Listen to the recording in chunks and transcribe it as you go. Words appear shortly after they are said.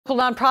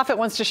Nonprofit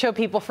wants to show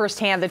people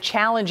firsthand the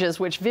challenges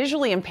which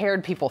visually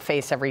impaired people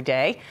face every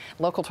day.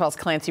 Local 12's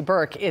Clancy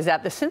Burke is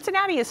at the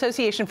Cincinnati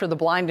Association for the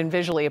Blind and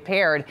Visually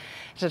Impaired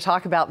to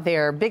talk about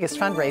their biggest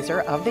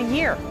fundraiser of the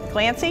year.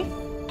 Clancy?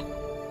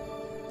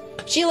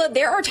 Sheila,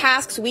 there are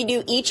tasks we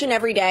do each and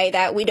every day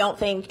that we don't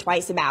think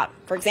twice about.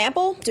 For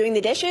example, doing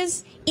the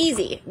dishes,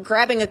 easy.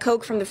 Grabbing a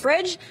Coke from the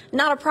fridge,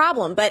 not a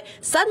problem. But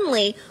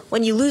suddenly,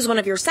 when you lose one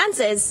of your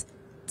senses,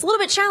 it's a little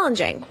bit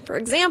challenging. For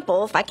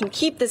example, if I can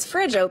keep this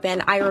fridge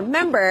open, I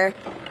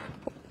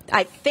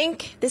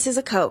think this is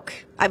a Coke,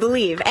 I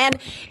believe. And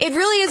it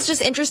really is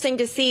just interesting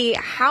to see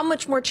how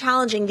much more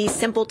challenging these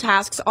simple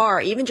tasks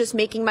are. Even just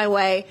making my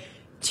way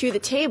to the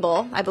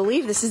table, I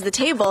believe this is the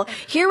table,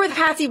 here with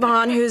Patsy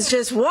Bond, who's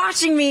just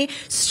watching me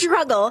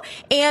struggle.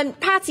 And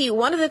Patsy,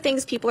 one of the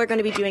things people are going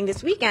to be doing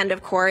this weekend,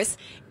 of course,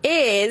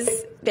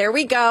 is, there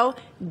we go,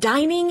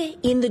 dining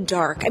in the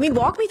dark. I mean,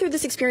 walk me through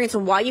this experience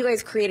and why you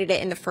guys created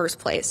it in the first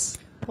place.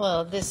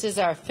 Well, this is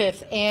our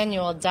 5th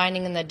annual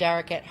Dining in the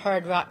Dark at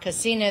Hard Rock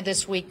Casino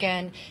this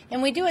weekend,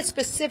 and we do it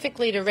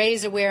specifically to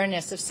raise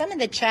awareness of some of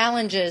the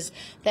challenges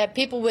that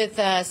people with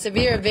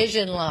severe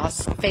vision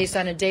loss face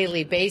on a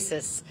daily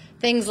basis.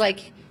 Things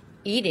like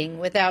eating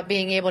without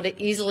being able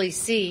to easily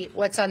see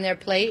what's on their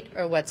plate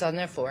or what's on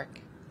their fork.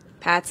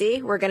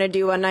 Patsy, we're going to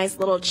do a nice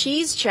little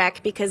cheese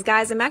check because,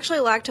 guys, I'm actually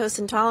lactose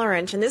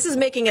intolerant, and this is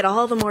making it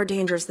all the more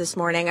dangerous this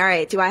morning. All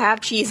right, do I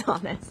have cheese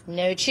on this?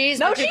 No cheese,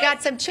 but you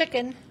got some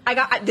chicken.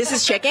 This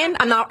is chicken?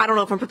 I don't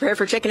know if I'm prepared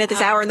for chicken at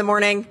this hour in the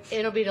morning.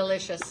 It'll be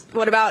delicious.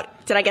 What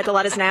about, did I get the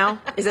lettuce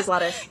now? Is this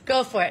lettuce?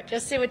 Go for it.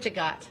 Just see what you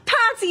got.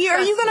 Patsy,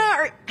 are you going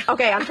to...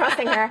 Okay, I'm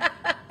trusting her.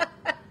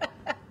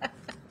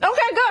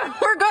 Okay, good.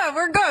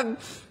 We're good.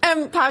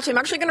 And Patsy, I'm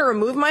actually going to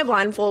remove my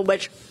blindfold,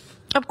 which,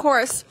 of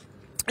course,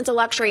 it's a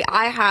luxury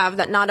I have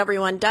that not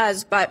everyone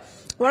does. But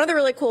one of the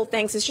really cool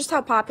things is just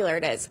how popular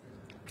it is.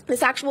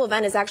 This actual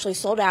event is actually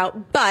sold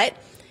out, but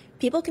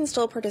people can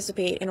still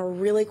participate in a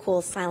really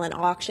cool silent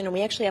auction. And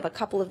we actually have a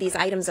couple of these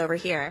items over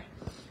here.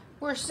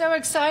 We're so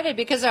excited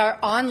because our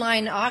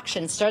online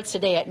auction starts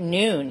today at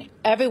noon.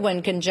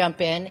 Everyone can jump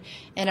in,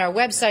 and our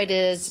website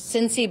is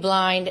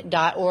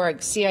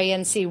cincyblind.org,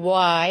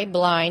 C-I-N-C-Y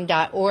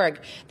blind.org.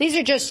 These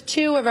are just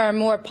two of our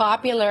more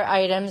popular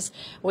items.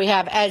 We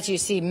have, as you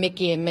see,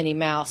 Mickey and Minnie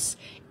Mouse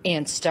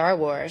and Star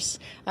Wars.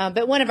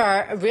 But one of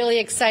our really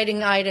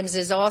exciting items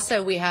is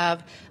also we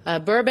have a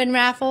bourbon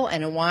raffle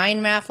and a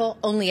wine raffle.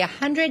 Only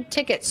 100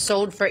 tickets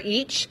sold for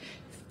each.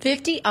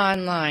 50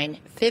 online,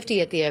 50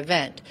 at the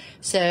event.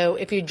 So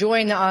if you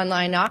join the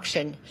online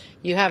auction,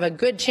 you have a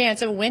good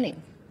chance of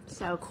winning.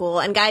 So cool.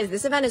 And guys,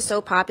 this event is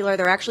so popular,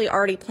 they're actually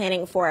already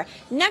planning for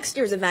next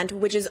year's event,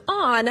 which is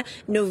on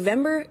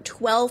November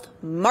 12th.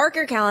 Mark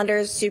your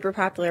calendars. Super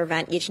popular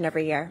event each and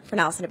every year. For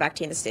now, I'll send it back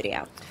to you in the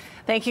studio.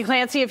 Thank you,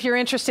 Clancy. If you're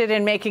interested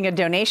in making a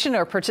donation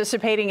or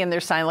participating in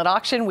their silent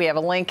auction, we have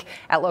a link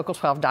at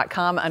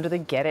local12.com under the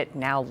Get It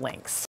Now links.